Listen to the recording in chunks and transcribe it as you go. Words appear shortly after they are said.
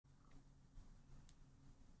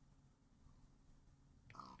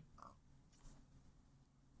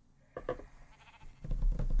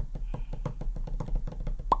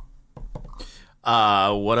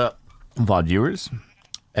What up, VOD viewers?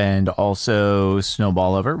 And also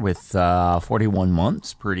Snowball over with 41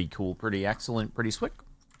 months. Pretty cool, pretty excellent, pretty slick.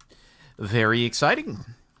 Very exciting.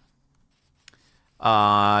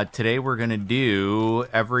 Today we're going to do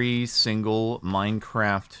every single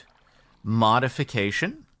Minecraft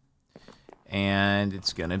modification. And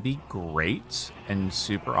it's going to be great and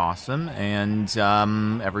super awesome. And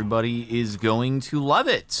everybody is going to love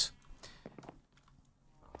it.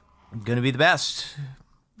 Gonna be the best.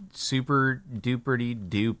 Super duperty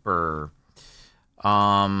duper.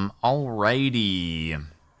 Alrighty.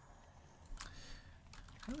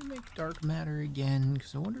 How do we make dark matter again?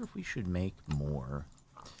 Because I wonder if we should make more.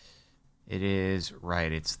 It is, right,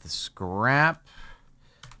 it's the scrap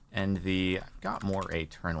and the, I've got more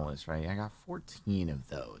Eternalists, right? I got 14 of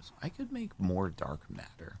those. I could make more dark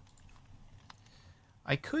matter.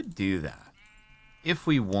 I could do that. If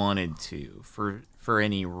we wanted to, for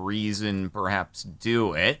any reason, perhaps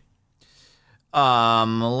do it.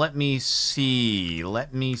 Let me see.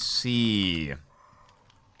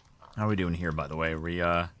 How are we doing here, by the way? Are we,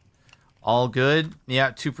 all good?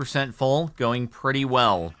 Yeah, 2% full. Going pretty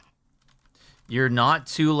well. You're not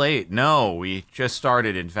too late. No, we just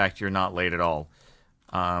started. In fact, you're not late at all.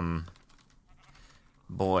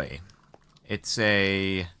 Boy. It's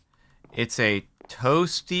a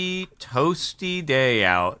toasty day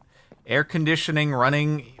out. Air conditioning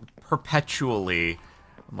running perpetually.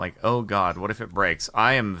 I'm like, oh god, what if it breaks?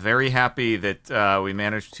 I am very happy that we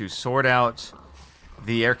managed to sort out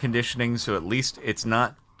the air conditioning, so at least it's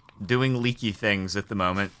not doing leaky things at the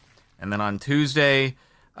moment. And then on Tuesday,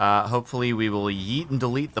 hopefully we will yeet and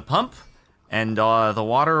delete the pump, and the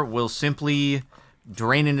water will simply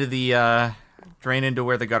drain into the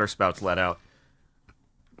where the gutter spouts let out.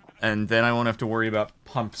 And then I won't have to worry about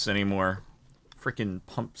pumps anymore. Frickin'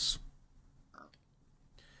 pumps.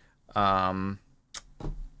 Yeah,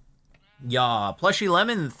 Plushy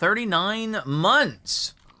Lemon, 39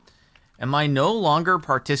 months. Am I no longer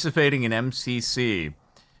participating in MCC?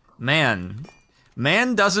 Man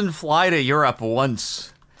doesn't fly to Europe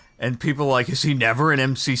once. And people are like, is he never in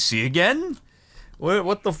MCC again?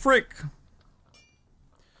 What the frick?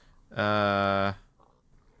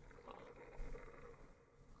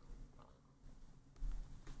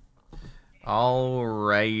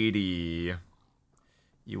 Alrighty.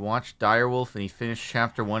 You watched Direwolf and he finished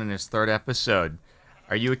chapter 1 in his 3rd episode.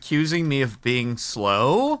 Are you accusing me of being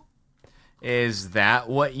slow? Is that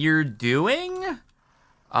what you're doing?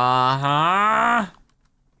 Uh-huh.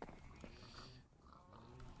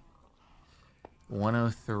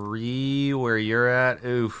 103, where you're at?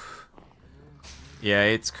 Oof. Yeah,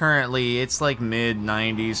 it's like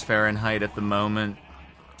mid-90s Fahrenheit at the moment.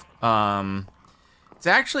 It's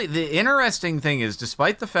actually, the interesting thing is,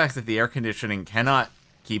 despite the fact that the air conditioning cannot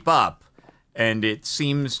keep up, and it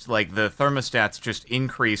seems like the thermostats just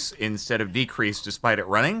increase instead of decrease despite it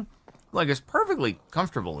running, like, it's perfectly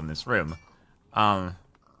comfortable in this room. So I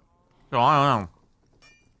don't know.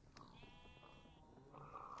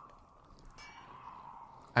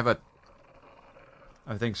 I have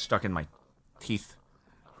a thing stuck in my teeth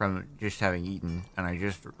from just having eaten, and I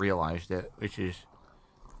just realized it, which is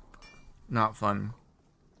not fun.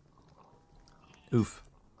 Oof.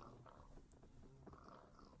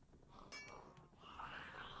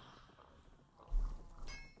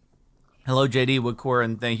 Hello, JD Woodcore,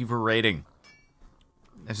 and thank you for raiding.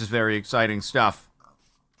 This is very exciting stuff.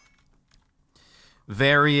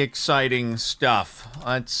 Very exciting stuff.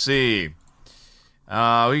 Let's see.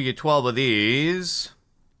 We get 12 of these.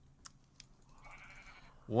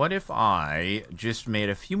 What if I just made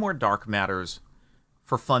a few more dark matters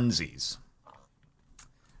for funsies?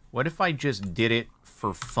 What if I just did it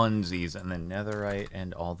for funsies and then netherite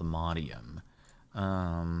and all the modium?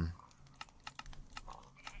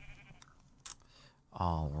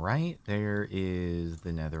 Alright, there is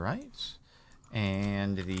the netherites.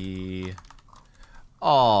 And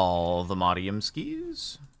all the modium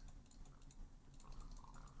skis.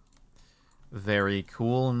 Very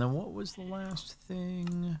cool. And then what was the last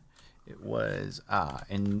thing? It was,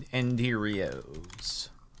 Enderios.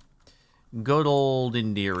 Good old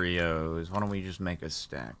Enderios. Why don't we just make a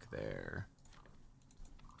stack there?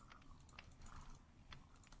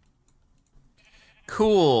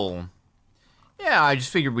 Cool. Yeah, I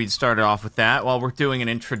just figured we'd start it off with that while we're doing an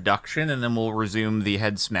introduction, and then we'll resume the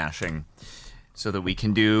head smashing so that we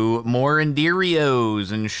can do more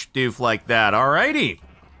Enderios and stuff like that. Alrighty.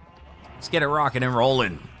 Let's get it rocking and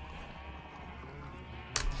rolling.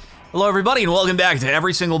 Hello everybody and welcome back to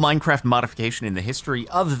every single Minecraft modification in the history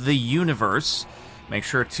of the universe. Make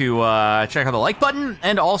sure to check out the like button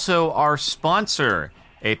and also our sponsor,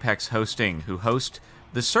 Apex Hosting, who host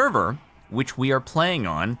the server which we are playing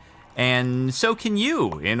on, and so can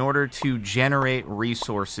you, in order to generate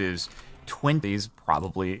resources. 20s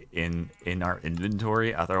probably in our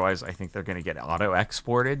inventory, otherwise I think they're going to get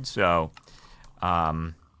auto-exported, so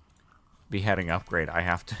beheading upgrade, I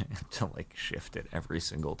have to like shift it every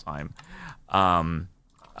single time.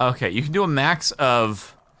 Okay, you can do a max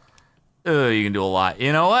of, you can do a lot.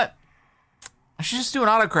 You know what? I should just do an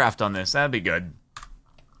autocraft on this. That'd be good.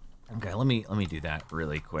 Okay, let me do that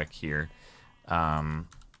really quick here.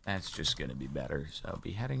 That's just gonna be better. So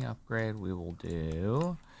beheading upgrade, we will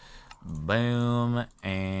do boom,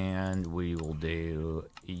 and we will do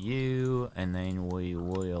you, and then we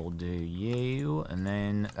will do you, and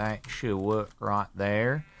then that should work right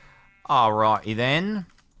there. Alrighty then.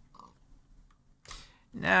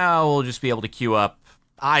 Now we'll just be able to queue up,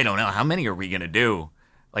 I don't know, how many are we gonna do?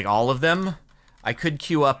 Like all of them? I could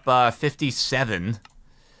queue up 57,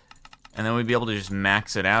 and then we'd be able to just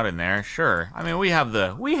max it out in there. Sure. I mean, we have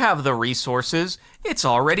the resources. It's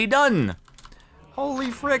already done. Holy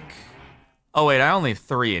frick. Oh wait, I only have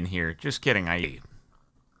 3 in here. Just kidding.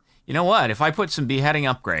 You know what? If I put some beheading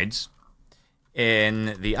upgrades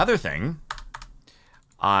in the other thing,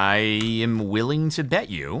 I am willing to bet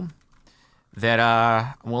you that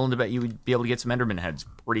I'm willing to bet you would be able to get some Enderman heads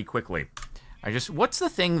pretty quickly. What's the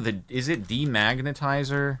thing that, is it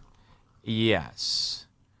demagnetizer? Yes.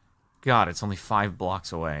 God, it's only 5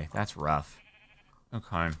 blocks away. That's rough.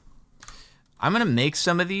 Okay. I'm gonna make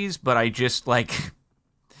some of these, but I just, like,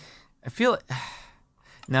 I feel...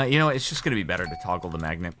 No, you know, it's just gonna be better to toggle the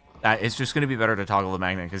magnet. It's just gonna be better to toggle the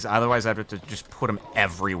magnet, because otherwise I'd have to just put them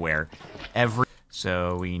everywhere.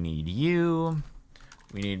 So we need you.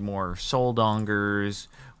 We need more soul dongers.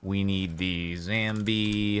 We need the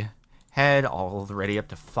Zambi head, already up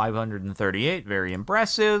to 538. Very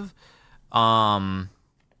impressive. And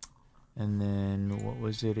then, what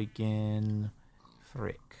was it again?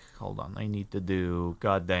 Frick. Hold on, I need to do...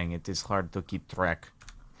 God dang, it is hard to keep track.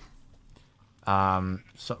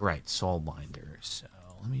 Right, soul binders. So,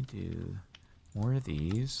 let me do more of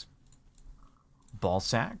these. Ball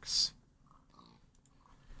sacks.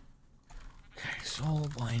 Okay, soul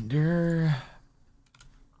binder.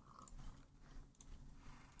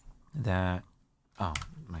 That... Oh,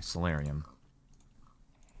 my solarium.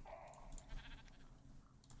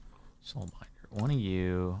 Soul binder. One of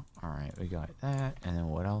you. Alright, we got that. And then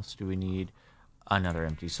what else do we need? Another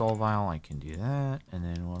empty soul vial. I can do that. And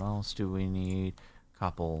then what else do we need?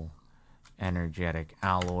 Couple energetic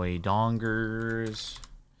alloy dongers.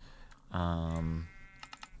 Do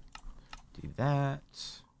that.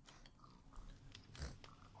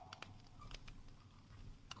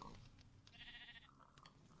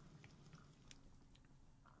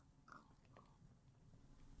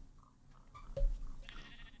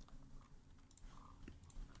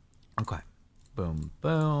 Okay. Boom,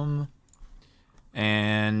 boom.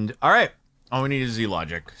 And, all right. All we need is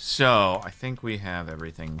Z-Logic. So, I think we have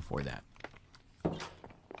everything for that.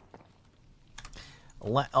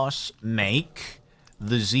 Let us make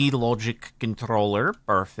the Z-Logic controller.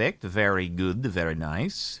 Perfect. Very good. Very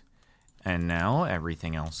nice. And now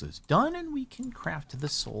everything else is done, and we can craft the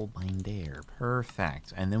soul binder.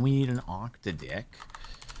 Perfect. And then we need an octadick,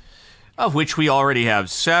 of which we already have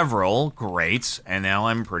several. Great. And now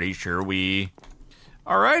I'm pretty sure we...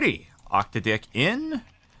 Alrighty. Octadick in.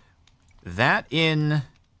 That in.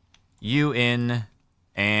 You in.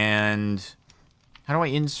 And... How do I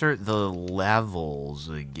insert the levels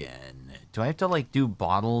again? Do I have to, like, do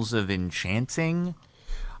bottles of enchanting?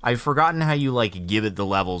 I've forgotten how you, like, give it the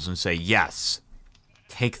levels and say, yes,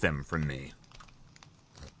 take them from me.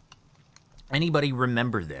 Anybody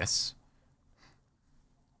remember this?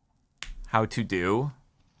 How to do?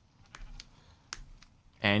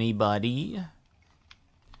 Anybody?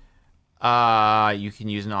 You can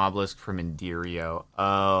use an obelisk from Indirio.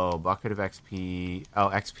 Oh, bucket of XP. Oh,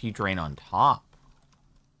 XP drain on top.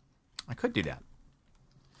 I could do that.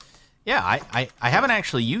 Yeah, I haven't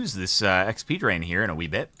actually used this XP drain here in a wee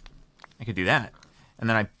bit. I could do that. And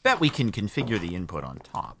then I bet we can configure the input on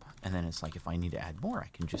top. And then it's like, if I need to add more, I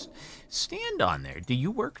can just stand on there. Do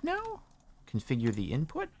you work now? Configure the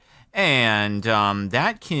input. And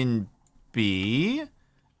that can be...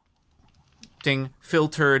 Ding,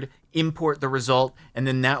 filtered, import the result. And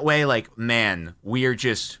then that way, like, man, we're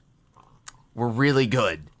really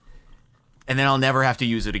good. And then I'll never have to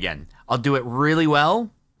use it again. I'll do it really well.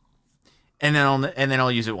 And then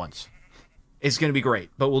I'll use it once. It's going to be great.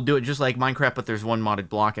 But we'll do it just like Minecraft, but there's one modded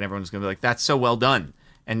block, and everyone's going to be like, that's so well done,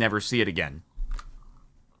 and never see it again.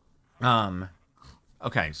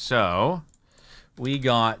 Okay, so we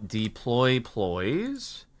got deploy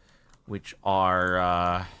ploys, which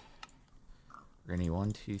are, we're gonna need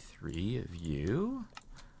 1, 2, 3 of you.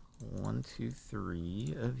 1, 2,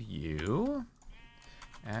 3 of you.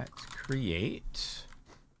 At create.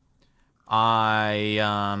 We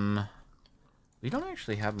don't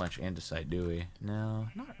actually have much andesite, do we? No,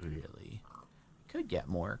 not really. Could get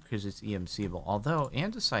more because it's EMCable. Although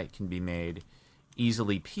andesite can be made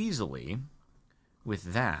easily peasily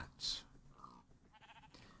with that.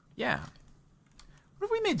 Yeah. What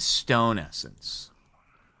if we made stone essence?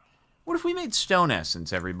 What if we made stone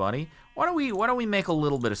essence, everybody? Why don't we make a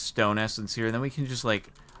little bit of stone essence here, and then we can just like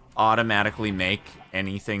automatically make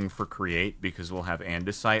anything for create because we'll have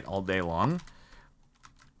andesite all day long.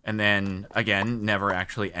 And then again, never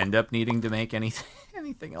actually end up needing to make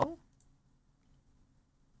anything else.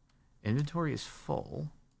 Inventory is full.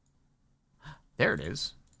 There it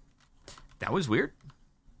is. That was weird.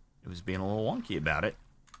 It was being a little wonky about it.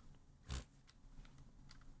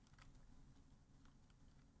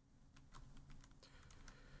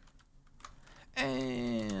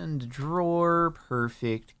 And drawer,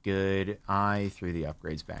 perfect, good. I threw the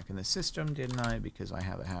upgrades back in the system, didn't I? Because I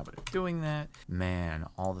have a habit of doing that. Man,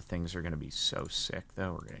 all the things are going to be so sick,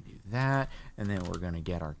 though. We're going to do that, and then we're going to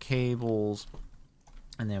get our cables,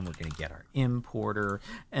 and then we're going to get our importer,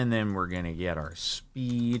 and then we're going to get our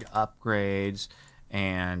speed upgrades,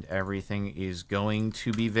 and everything is going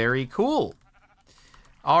to be very cool.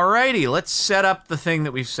 Alrighty, let's set up the thing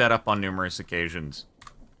that we've set up on numerous occasions.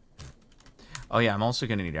 Oh yeah, I'm also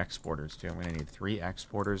going to need exporters too. I'm going to need 3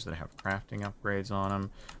 exporters that have crafting upgrades on them.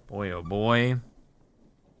 Boy, oh boy.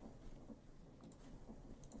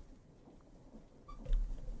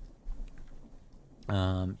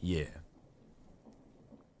 Yeah.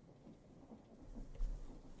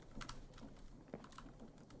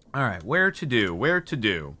 Alright, where to do? Where to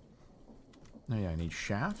do? Oh yeah, I need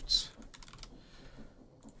shafts.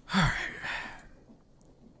 Alright.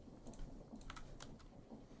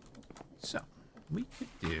 So, we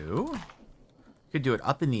could do it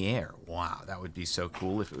up in the air. Wow, that would be so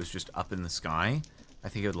cool if it was just up in the sky. I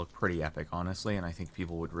think it would look pretty epic, honestly, and I think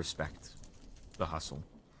people would respect the hustle.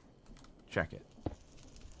 Check it.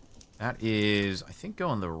 That is, I think,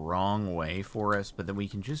 going the wrong way for us, but then we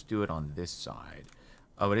can just do it on this side.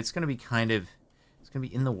 Oh, but it's going to be kind of, it's going to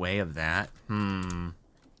be in the way of that.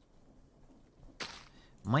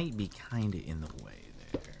 Might be kind of in the way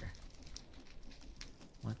there.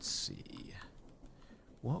 Let's see.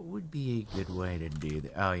 What would be a good way to do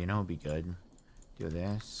that? Oh, you know what would be good? Do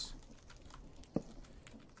this.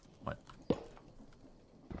 What?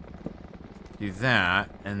 Do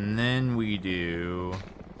that, and then we do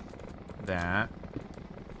that.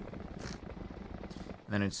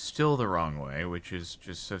 And then it's still the wrong way, which is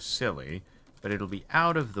just so silly. But it'll be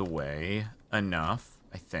out of the way enough,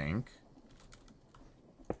 I think.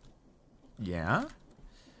 Yeah.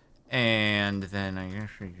 And then I guess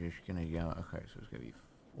we're just gonna go. Okay, so it's gonna be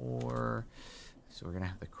 4. So we're gonna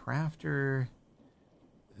have the crafter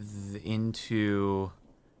into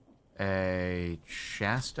a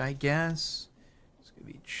chest, I guess. It's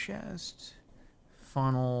gonna be chest,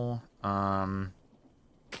 funnel,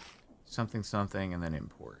 something, something, and then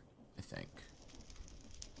import, I think.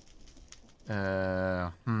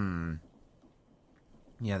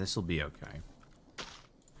 Yeah, this will be okay.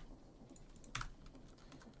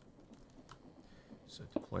 So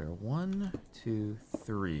deployer 1, 2,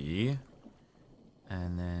 3,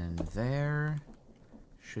 and then there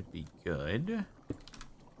should be good.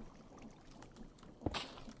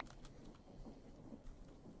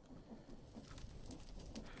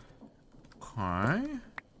 Okay.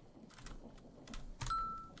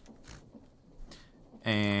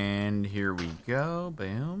 And here we go.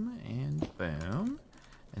 Boom and boom.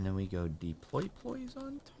 And then we go deploy ploys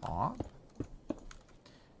on top.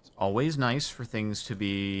 It's always nice for things to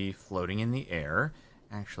be floating in the air.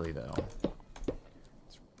 Actually, though,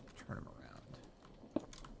 let's turn them around.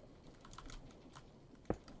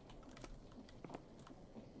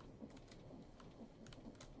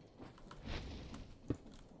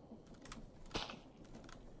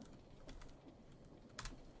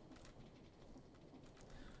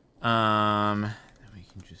 Then we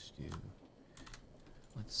can just do,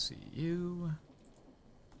 let's see, you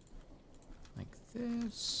like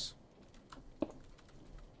this.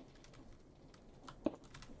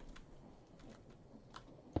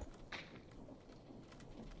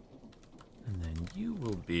 And then you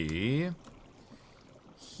will be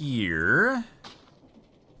here.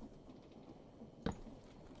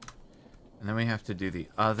 And then we have to do the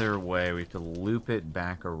other way. We have to loop it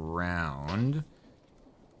back around.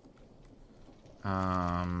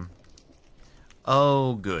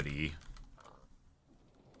 Oh, goody.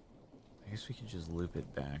 I guess we could just loop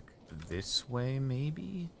it back this way,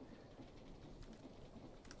 maybe?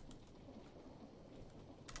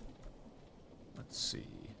 Let's see.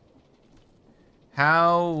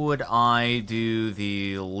 How would I do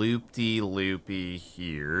the loop-de-loopy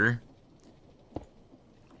here?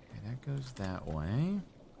 Okay, that goes that way.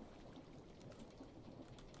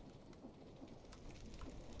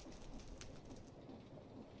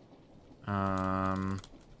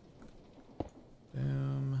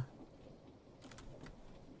 Boom.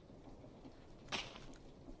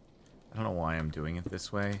 I don't know why I'm doing it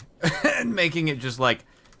this way. And making it just, like,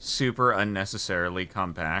 super unnecessarily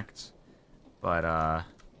compact. But,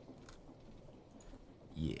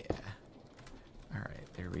 yeah. Alright,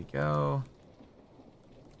 there we go.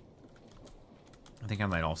 I think I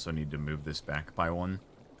might also need to move this back by one.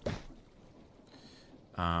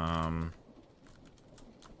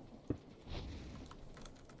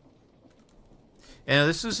 Yeah,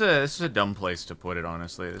 this is a dumb place to put it,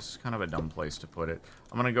 honestly. This is kind of a dumb place to put it.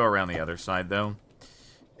 I'm gonna go around the other side, though.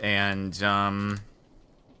 And, yeah,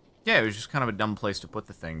 it was just kind of a dumb place to put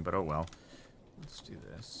the thing, but oh well. Let's do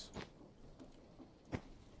this.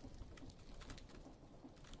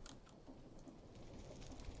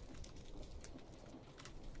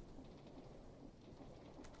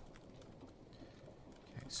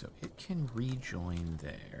 Okay, so it can rejoin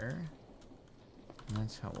there. And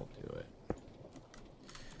that's how we'll do it.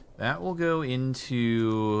 That will go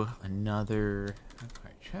into another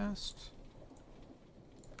chest.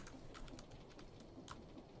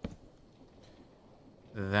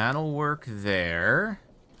 That'll work there.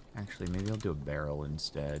 Actually, maybe I'll do a barrel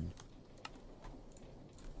instead.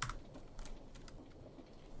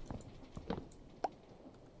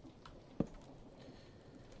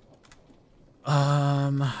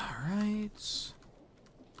 Right.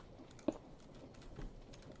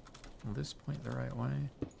 Will this point the right way?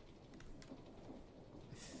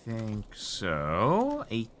 I think so.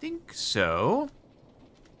 I think so.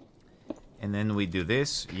 And then we do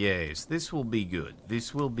this. Yes, this will be good.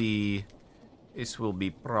 This will be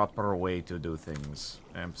proper way to do things.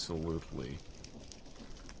 Absolutely.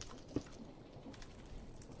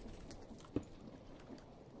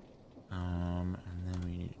 And then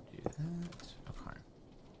we need to do that. Okay.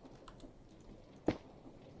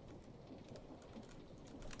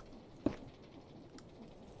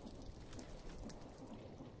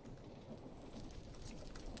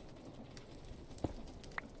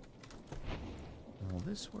 Will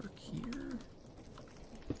this work here?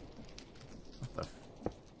 What the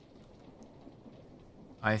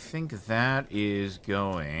I think that is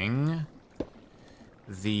going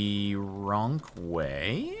the wrong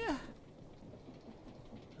way.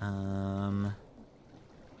 Okay,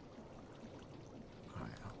 where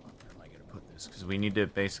am I gonna put this? Because we need to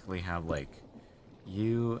basically have like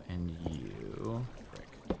you and you.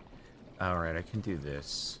 Frick. Alright, I can do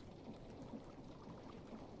this.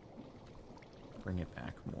 Bring it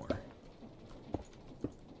back more.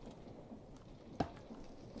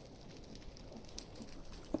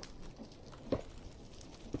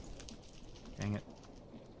 Dang it.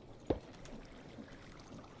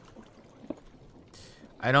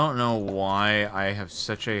 I don't know why I have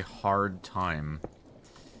such a hard time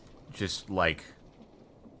just, like,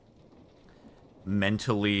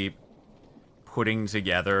 mentally putting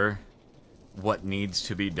together what needs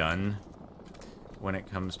to be done when it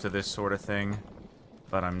comes to this sort of thing,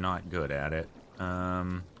 but I'm not good at it.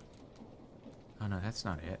 Oh no, that's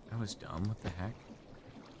not it. That was dumb. What the heck?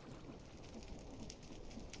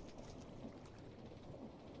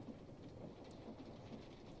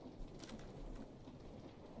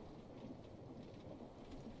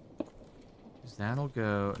 That'll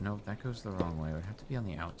go... No, that goes the wrong way. It would have to be on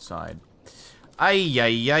the outside. Ay,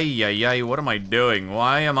 ay, ay, ay, ay. What am I doing?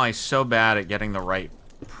 Why am I so bad at getting the right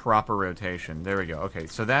proper rotation? There we go. Okay,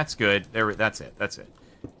 so that's good. There, that's it. That's it.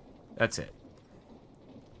 That's it.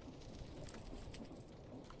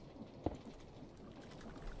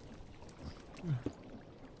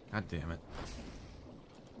 God damn it.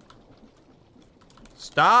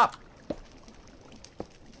 Stop!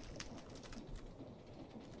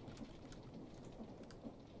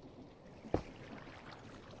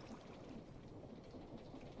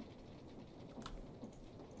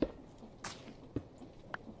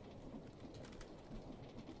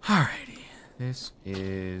 Alrighty. This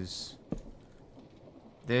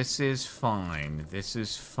is fine. This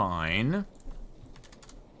is fine.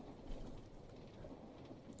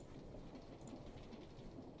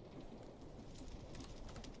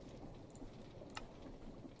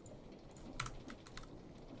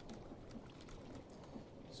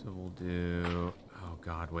 So we'll do... Oh,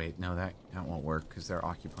 God, wait. No, that won't work because they're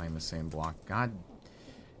occupying the same block. God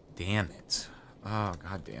damn it. Oh,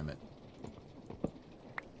 God damn it.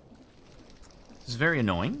 This is very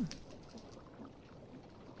annoying.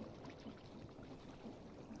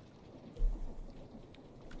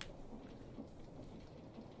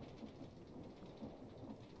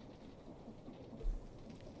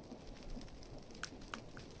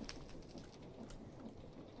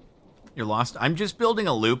 You're lost. I'm just building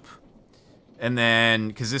a loop. And then,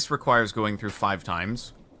 because this requires going through 5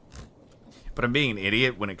 times. But I'm being an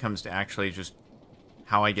idiot when it comes to actually just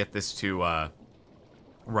how I get this to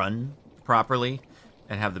run properly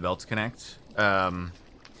and have the belts connect.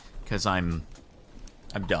 Because I'm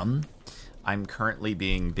dumb. I'm currently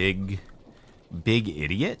being big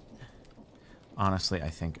idiot. Honestly, I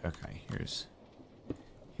think, okay,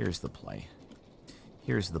 here's the play.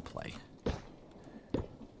 Here's the play.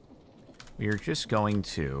 We're just going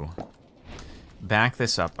to back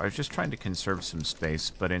this up. I was just trying to conserve some space,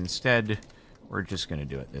 but instead, we're just going to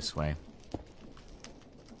do it this way.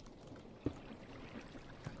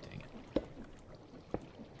 God dang it.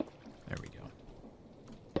 There we go.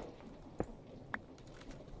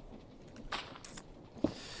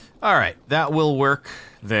 All right, that will work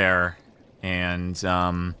there. And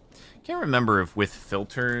can't remember if with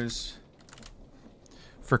filters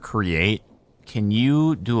for create, can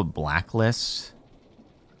you do a blacklist?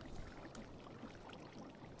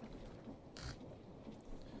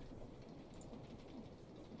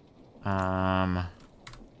 Can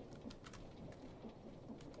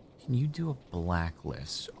you do a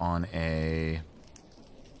blacklist on a...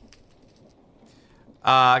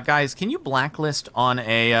 guys, can you blacklist on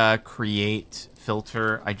a create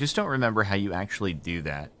filter? I just don't remember how you actually do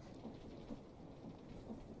that.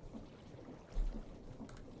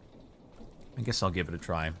 I guess I'll give it a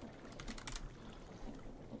try.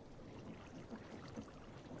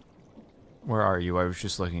 Where are you? I was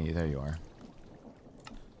just looking at you. There you are.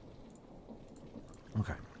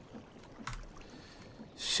 Okay.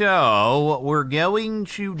 So, what we're going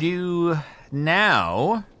to do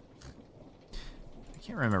now... I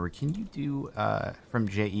can't remember. Can you do from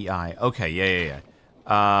JEI? Okay,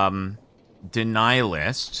 yeah. Deny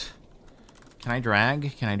list. Can I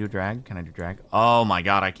drag? Can I do drag? Can I do drag? Oh my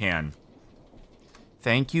god, I can.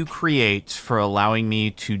 Thank you, Create, for allowing me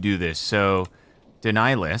to do this. So,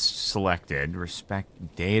 deny list selected.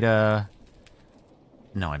 Respect data.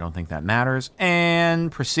 No, I don't think that matters.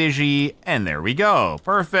 And precision. And there we go.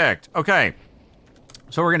 Perfect. Okay.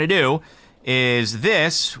 So what we're going to do is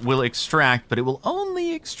this will extract, but it will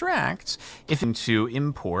only extract if into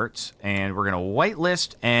import. And we're going to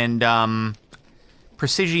whitelist and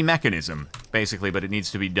precision mechanism, basically. But it needs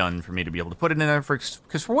to be done for me to be able to put it in there.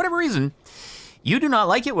 Because for whatever reason... You do not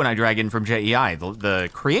like it when I drag in from JEI. The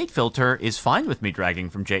create filter is fine with me dragging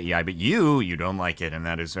from JEI, but you don't like it, and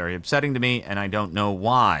that is very upsetting to me, and I don't know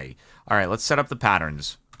why. All right, let's set up the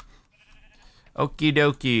patterns. Okie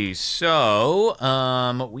dokie. So,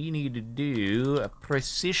 we need to do a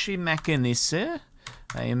precision mechanism.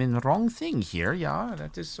 I am in the wrong thing here. Yeah,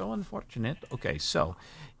 that is so unfortunate. Okay, so,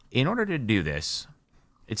 in order to do this,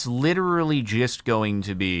 it's literally just going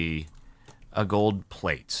to be a gold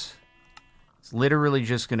plate. Literally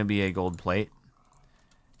just going to be a gold plate,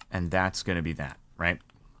 and that's going to be that, right?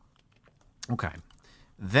 Okay.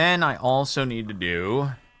 Then I also need to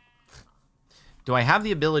do I have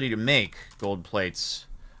the ability to make gold plates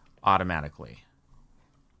automatically?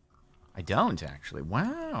 I don't, actually.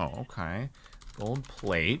 Wow, okay. Gold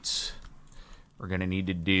plates. We're going to need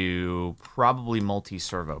to do probably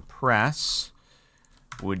multi-servo press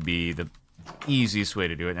would be the easiest way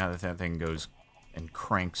to do it now that that thing goes and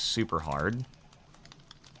cranks super hard.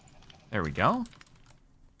 There we go.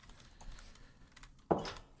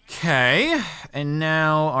 Okay, and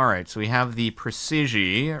now, all right, so we have the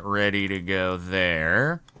precision ready to go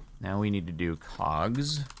there. Now we need to do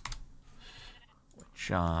cogs,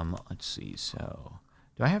 which, let's see, so,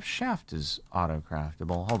 do I have shaft as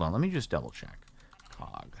auto-craftable? Hold on, let me just double-check.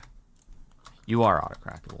 Cog. You are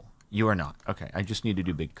auto-craftable. You are not. Okay, I just need to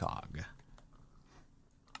do big cog.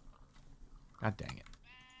 God dang it.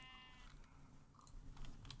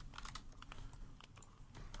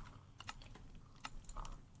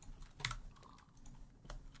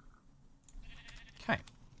 Okay.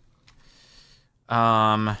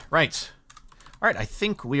 Right. All right, I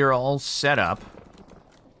think we are all set up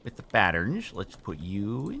with the patterns. Let's put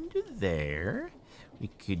you into there. We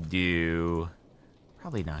could do...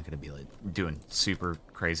 Probably not going to be like doing super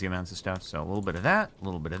crazy amounts of stuff. So a little bit of that, a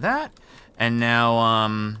little bit of that. And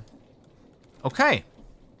now, okay.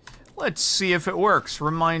 Let's see if it works.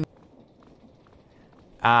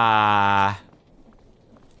 I'm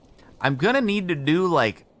gonna need to do,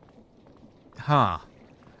 like... I'm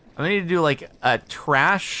gonna need to do, like, a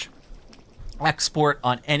trash export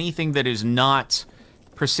on anything that is not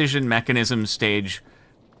precision mechanism stage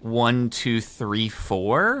 1, 2, 3,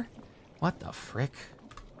 4? What the frick?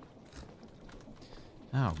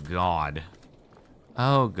 Oh, God.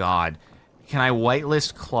 Oh, God. Can I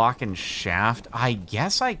whitelist clock and shaft? I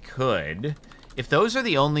guess I could. If those are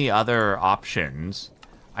the only other options,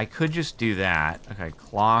 I could just do that. Okay,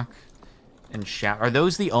 clock and shaft. Are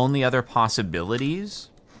those the only other possibilities?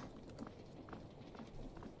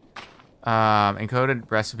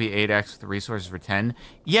 Encoded recipe 8x with resources for 10.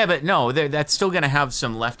 Yeah, but no, that's still going to have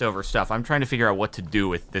some leftover stuff. I'm trying to figure out what to do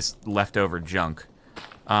with this leftover junk.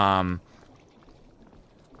 Oh.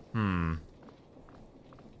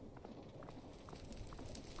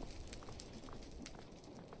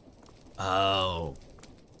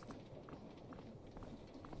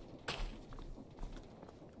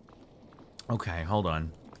 Okay, hold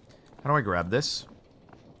on. How do I grab this?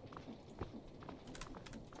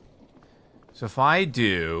 So if I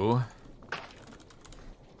do...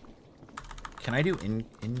 Can I do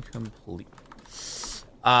incomplete?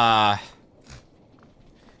 How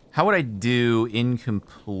would I do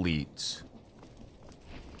incomplete?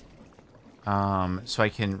 So I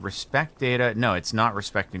can respect data. No, it's not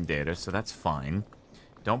respecting data, so that's fine.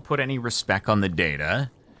 Don't put any respect on the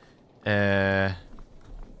data.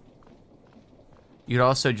 You'd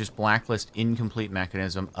also just blacklist incomplete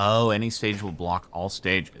mechanism. Oh, any stage will block all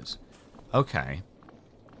stages. Okay.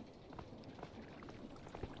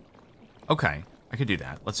 Okay, I could do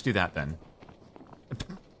that. Let's do that then.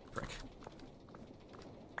 Frick.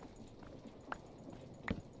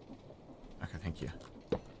 Okay, thank you.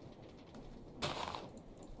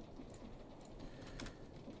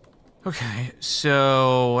 Okay,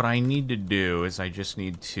 so what I need to do is I just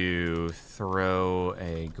need to throw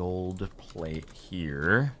a gold plate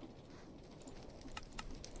here.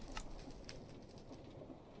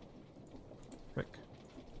 Frick.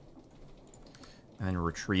 And then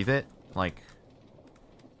retrieve it, like,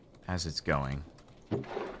 as it's going.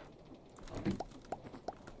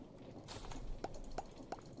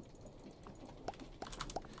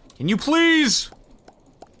 Can you please?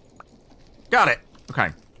 Got it. Okay.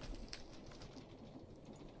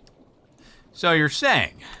 So you're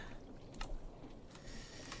saying,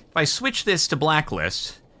 if I switch this to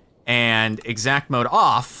blacklist and exact mode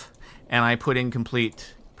off, and I put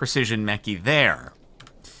incomplete precision mechie there,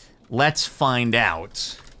 let's find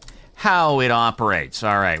out how it operates.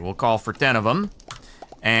 All right, we'll call for 10 of them,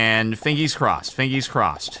 and fingies crossed, fingies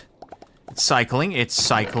crossed. It's cycling, it's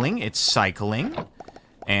cycling, it's cycling,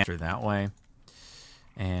 and that way.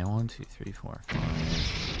 And 1, 2, 3, 4,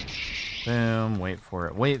 5. Boom, wait for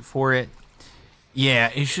it, wait for it.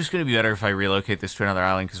 Yeah, it's just going to be better if I relocate this to another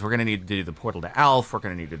island, because we're going to need to do the portal to Alf, we're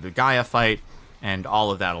going to need to do the Gaia fight, and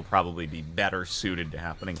all of that will probably be better suited to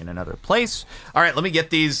happening in another place. All right, let me get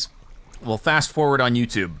these. We'll fast forward on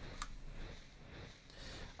YouTube.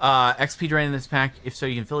 XP drain in this pack. If so,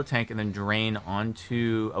 you can fill a tank and then drain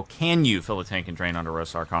onto... Oh, can you fill a tank and drain onto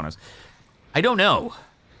Rose Arcanas? I don't know.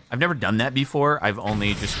 I've never done that before. I've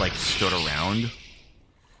only just, like, stood around.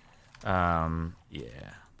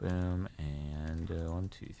 Yeah. Boom, and 1,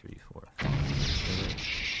 2, 3, 4, 5.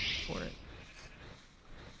 For it.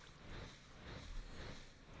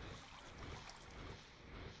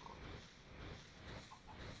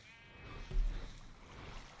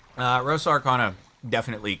 Rose Arcana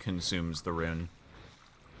definitely consumes the rune.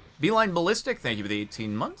 Beeline Ballistic, thank you for the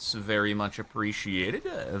 18 months. Very much appreciated.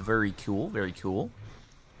 Very cool, very cool.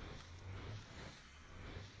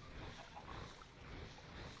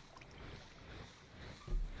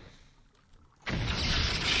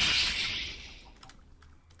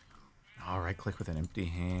 All right, click with an empty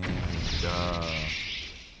hand.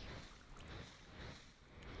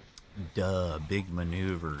 Duh, big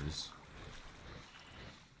maneuvers.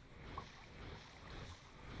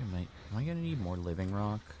 Am I gonna need more living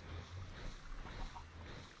rock?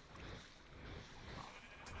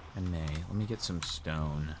 I may. Let me get some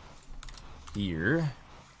stone here.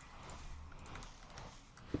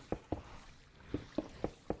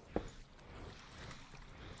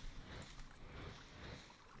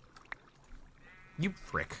 You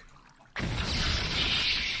frick.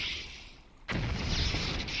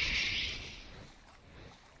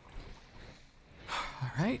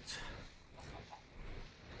 Alright.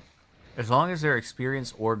 As long as there are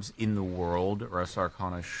experienced orbs in the world, Rose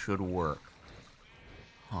Arcana should work.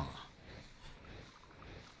 Huh.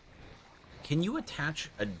 Can you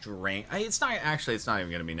attach a drain? It's not even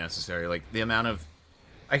going to be necessary. Like, the amount of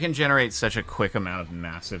I can generate such a quick amount of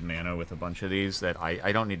massive mana with a bunch of these that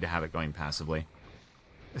I don't need to have it going passively.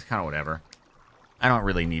 It's kind of whatever. I don't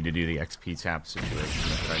really need to do the XP tap situation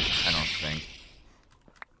with it, I don't think.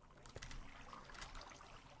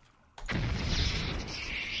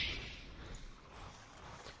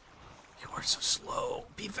 You are so slow.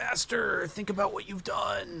 Be faster. Think about what you've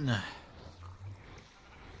done.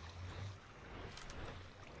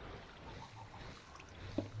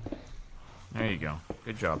 There you go.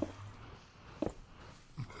 Good job.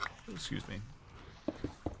 Excuse me.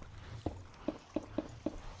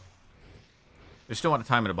 I still want to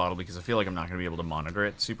time in a bottle because I feel like I'm not going to be able to monitor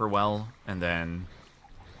it super well, and then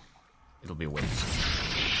it'll be a waste.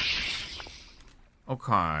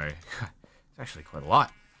 Okay. It's actually quite a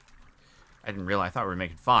lot. I didn't realize. I thought we were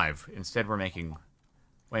making 5. Instead, we're making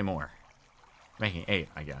way more. Making 8,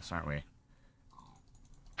 I guess, aren't we?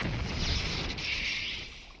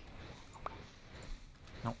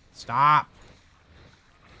 No, stop.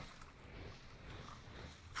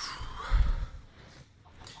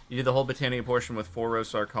 You did the whole Botania portion with 4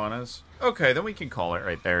 Roast Arcanas? Okay, then we can call it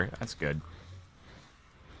right there. That's good.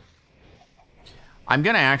 I'm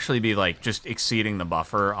gonna actually be, like, just exceeding the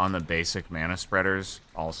buffer on the basic mana spreaders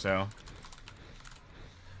also.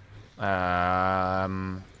 But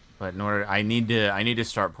in order... I need to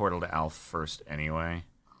start Portal to Alph first anyway.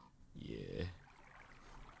 Yeah.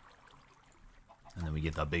 And then we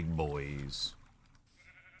get the big boys.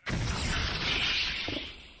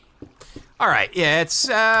 All right, yeah, it's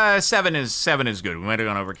 7 is good. We might have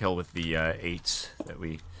gone overkill with the 8 that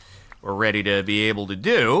we were ready to be able to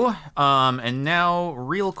do. And now,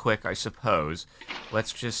 real quick, I suppose,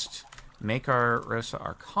 let's just make our Rosa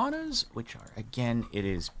Arcanas, which are, again, it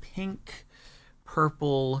is pink,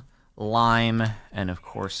 purple, lime, and of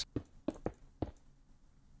course...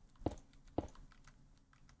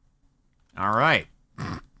 All right.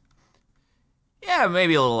 Yeah,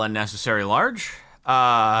 maybe a little unnecessary large.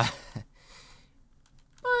 But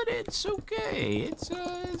it's okay.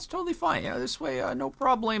 It's totally fine. You know, this way, no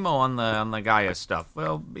problemo on the Gaia stuff.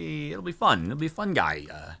 It'll be fun. It'll be fun,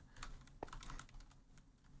 Gaia.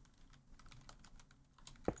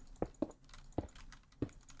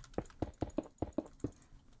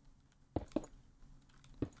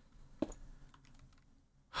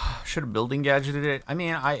 Should have building gadgeted it. I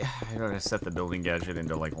mean, I don't set the building gadget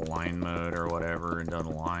into like line mode or whatever and done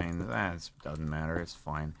lines. That doesn't matter. It's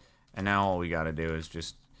fine. And now all we got to do is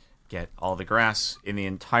just get all the grass in the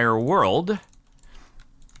entire world,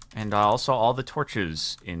 and also all the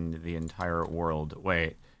torches in the entire world.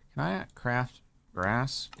 Wait, can I craft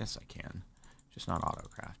grass? Yes, I can. Just not auto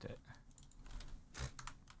craft it.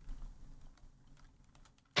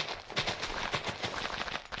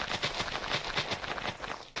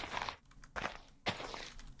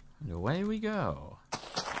 And away we go.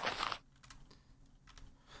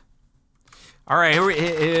 All right, we're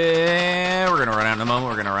gonna run out in a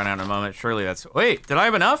moment. We're gonna run out in a moment. Surely that's... Wait, did I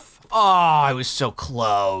have enough? Oh, I was so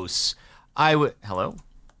close. Hello?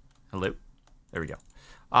 Hello? There we go.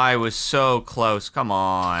 I was so close. Come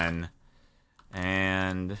on.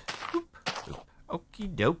 And... Boop, boop.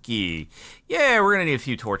 Okie dokie. Yeah, we're gonna need a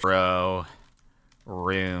few torch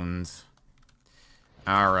runes.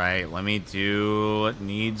 All right, let me do what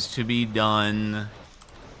needs to be done.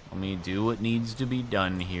 Let me do what needs to be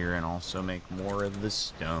done here and also make more of the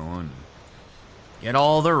stone. Get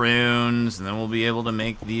all the runes, and then we'll be able to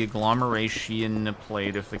make the agglomeration,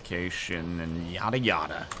 platification, and yada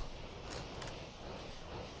yada.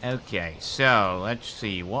 Okay, so let's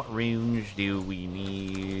see. What runes do we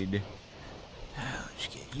need? Let's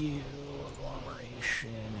get you, agglomeration,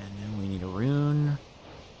 and then we need a rune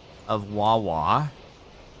of Wawa,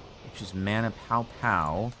 which is mana pow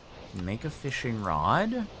pow. Make a fishing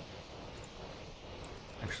rod.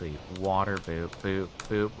 Actually, water, boop, boop,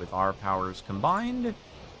 boop, with our powers combined.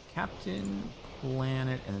 Captain,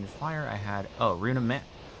 planet, and then fire I had... Oh, rune of man.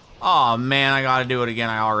 Oh, man, I gotta do it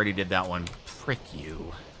again. I already did that one. Frick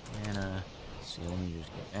you. Mana. See, let me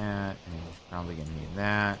just get that. And you're probably gonna need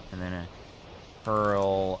that. And then a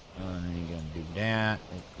pearl. And then you're gonna do that.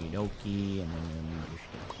 Okie dokie. And then you're just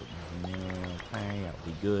gonna put in there. Okay, that'll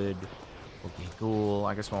be good. Okay, cool.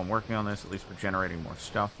 I guess while I'm working on this, at least we're generating more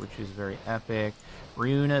stuff, which is very epic.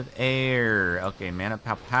 Rune of Air. Okay, mana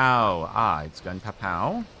pow pow. Ah, it's gun pow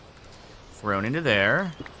pow. Thrown into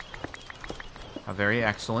there. Very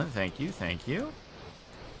excellent. Thank you, thank you.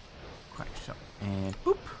 Quite so. And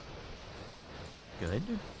boop. Good.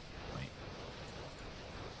 Wait.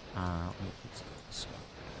 Let me put some of this stuff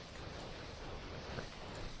back.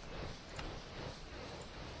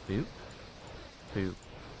 Boop. Boop.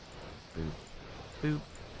 Boop, boop,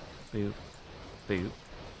 boop, boop.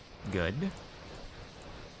 Good.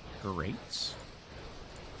 Great.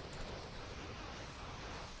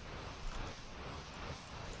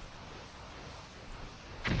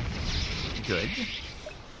 Good.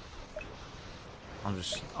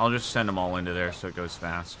 I'll just send them all into there so it goes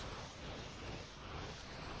fast.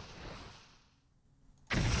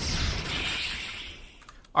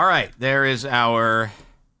 All right, there is our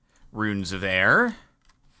runes of air.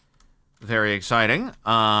 Very exciting.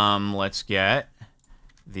 Let's get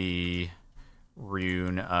the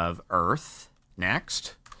rune of earth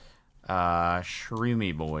next.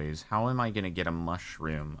 Shroomy boys. How am I gonna get a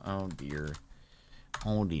mushroom? Oh dear.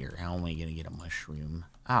 Oh dear, how am I gonna get a mushroom?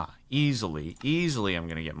 Ah, easily I'm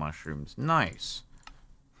gonna get mushrooms. Nice.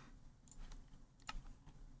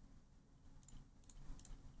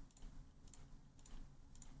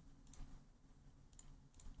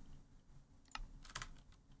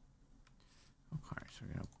 Okay, so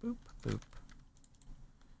we're gonna boop, boop.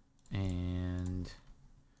 And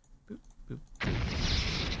boop, boop, boop.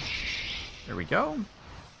 There we go.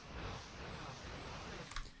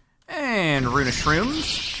 And rune of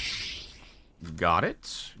shrooms. Got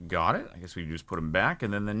it. Got it. I guess we just put them back.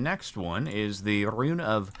 And then the next one is the rune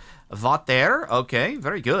of Vater. Okay,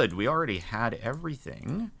 very good. We already had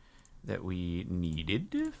everything that we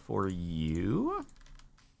needed for you.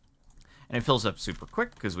 And it fills up super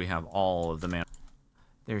quick because we have all of the mana.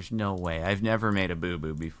 There's no way. I've never made a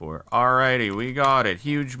boo-boo before. Alrighty, we got it.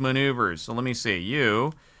 Huge maneuvers. So let me see.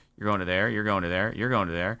 You're going to there. You're going to there. You're going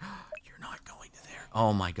to there. You're not going to there.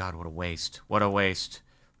 Oh my god, what a waste. What a waste.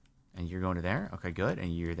 And you're going to there. Okay, good.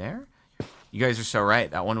 And you're there. You guys are so right.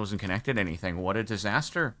 That one wasn't connected to anything. What a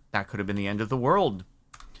disaster. That could have been the end of the world.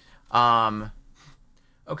 Okay,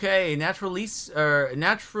 Naturalise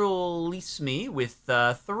me with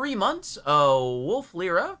 3 months. Oh, Wolf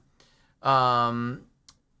Lyra.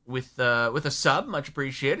 With a sub, much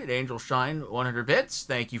appreciated. Angel Shine, 100 bits.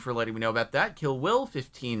 Thank you for letting me know about that. Kill Will,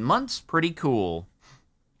 15 months. Pretty cool.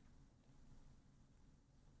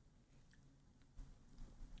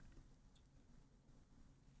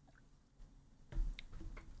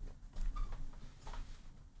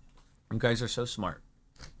 You guys are so smart.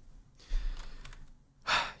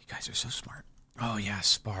 You guys are so smart. Oh yeah,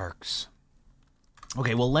 sparks.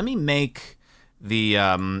 Okay, well let me make the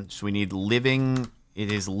so we need living.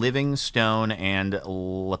 It is living stone and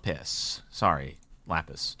lapis. Sorry,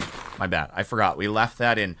 lapis. My bad. I forgot. We left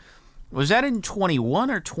that in. Was that in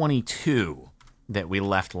 21 or 22 that we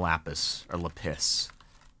left lapis or lapis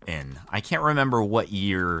in? I can't remember what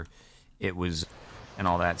year it was and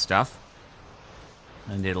all that stuff.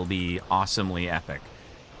 And it'll be awesomely epic.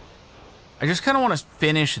 I just kind of want to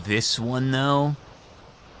finish this one, though.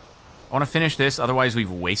 I want to finish this, otherwise we've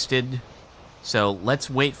wasted. So let's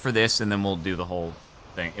wait for this, and then we'll do the whole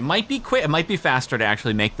thing. It might be quick. It might be faster to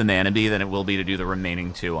actually make the mana bee than it will be to do the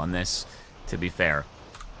remaining 2 on this, to be fair.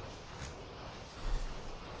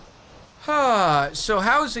 So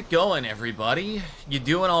how's it going, everybody? You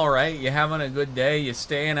doing all right? You having a good day? You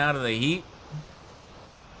staying out of the heat?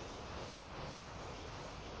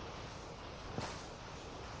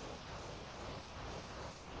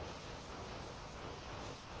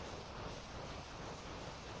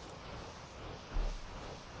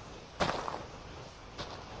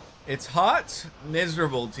 It's hot,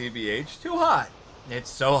 miserable, TBH. Too hot. It's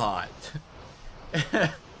so hot.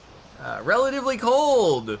 Relatively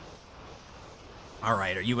cold. All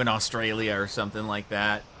right, are you in Australia or something like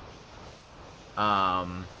that?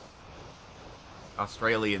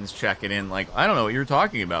 Australians checking in like, I don't know what you're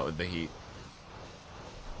talking about with the heat.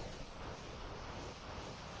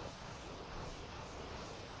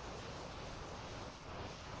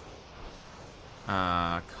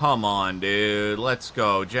 Come on, dude. Let's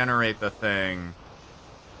go. Generate the thing.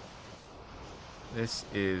 This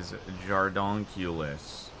is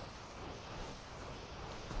Jardonculus.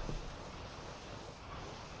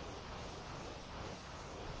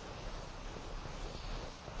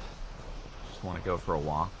 Just want to go for a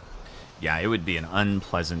walk. Yeah, it would be an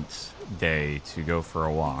unpleasant day to go for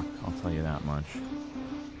a walk. I'll tell you that much.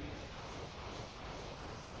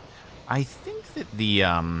 I think that the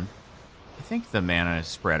mana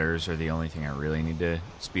spreaders are the only thing I really need to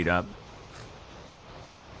speed up.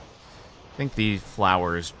 I think the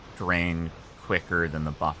flowers drain quicker than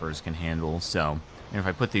the buffers can handle, so if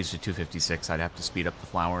I put these to 256, I'd have to speed up the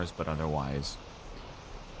flowers, but otherwise.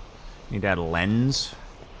 Need to add a lens.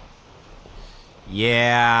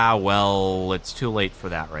 Yeah, well, it's too late for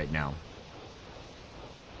that right now.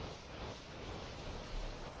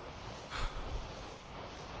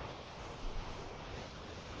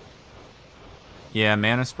 Yeah,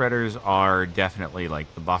 mana spreaders are definitely,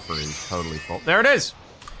 like, the buffer is totally full. There it is!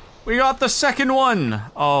 We got the second one.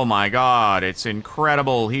 Oh my god, it's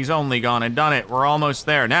incredible. He's only gone and done it. We're almost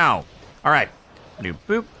there now. All right. Do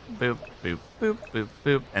boop, boop, boop, boop, boop,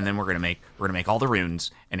 boop, and then we're gonna make all the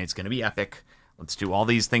runes, and it's gonna be epic. Let's do all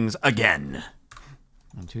these things again.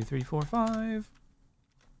 1, 2, 3, 4, 5,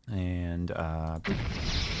 and boop.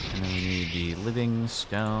 And then we need the living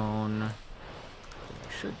stone. What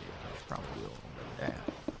I should do. I should probably do a little bit of that.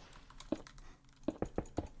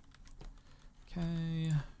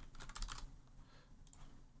 Okay.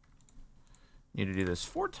 Need to do this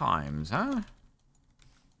 4 times, huh?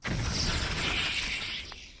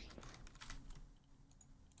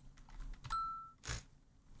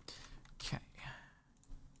 Okay.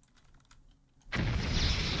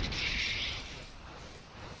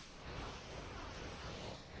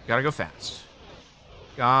 Gotta go fast.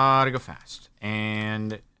 Gotta go fast.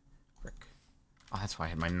 And... frick. Oh, that's why I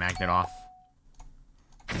had my magnet off.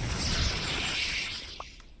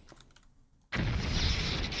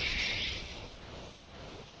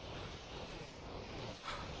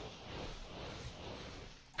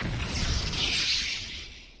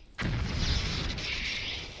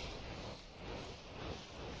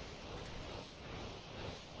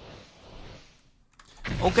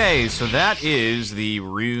 Okay, so that is the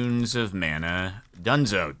Runes of Mana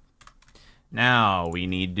Dunzo. Now we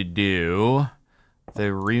need to do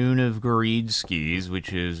the Rune of Greedskis,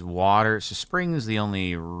 which is water. So spring is the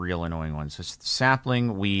only real annoying one. So it's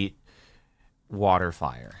sapling, wheat, water,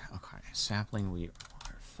 fire. Okay, sapling, wheat,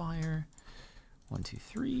 water, fire. 1, 2,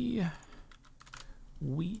 3.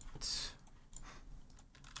 Wheat,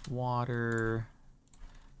 water,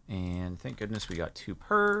 and thank goodness we got 2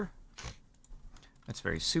 per. That's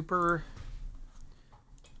very super.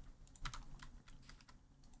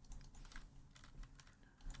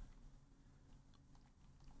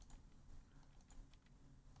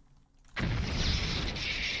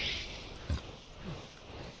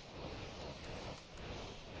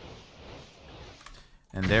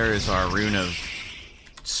 And there is our Rune of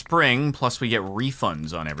Spring, plus we get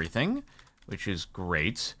refunds on everything, which is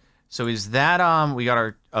great. So is that, we got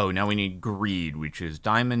our, oh, now we need Greed, which is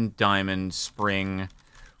diamond, diamond, spring,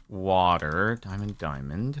 water, diamond,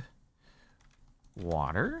 diamond,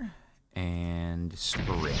 water, and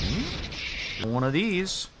spring. One of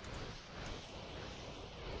these.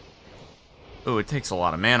 Oh, it takes a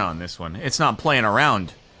lot of mana on this one. It's not playing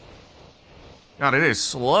around. God, it is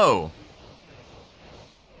slow.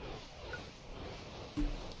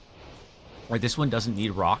 Right, this one doesn't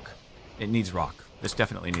need rock. It needs rock. This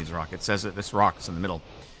definitely needs rock. It says that this rock is in the middle.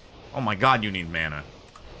 Oh my god, you need mana.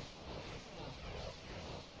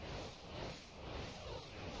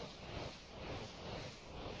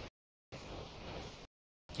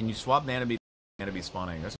 Can you swap mana be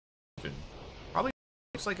spawning? That's a question. Probably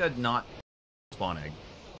looks like a not spawn egg.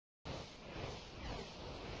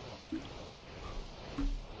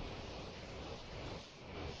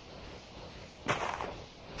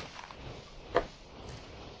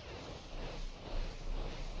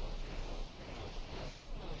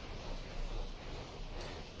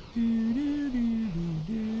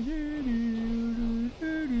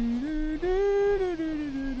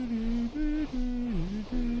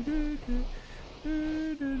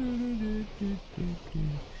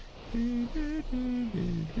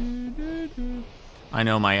 I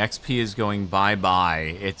know my XP is going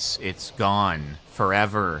bye-bye. It's gone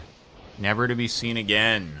forever, never to be seen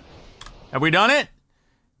again. Have we done it?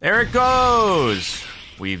 There it goes.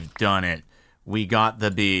 We've done it. We got the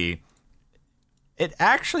bee. It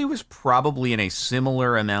actually was probably in a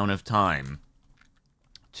similar amount of time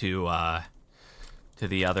to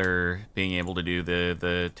the other being able to do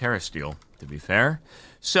the terra steel, to be fair.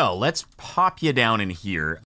 So let's pop you down in here.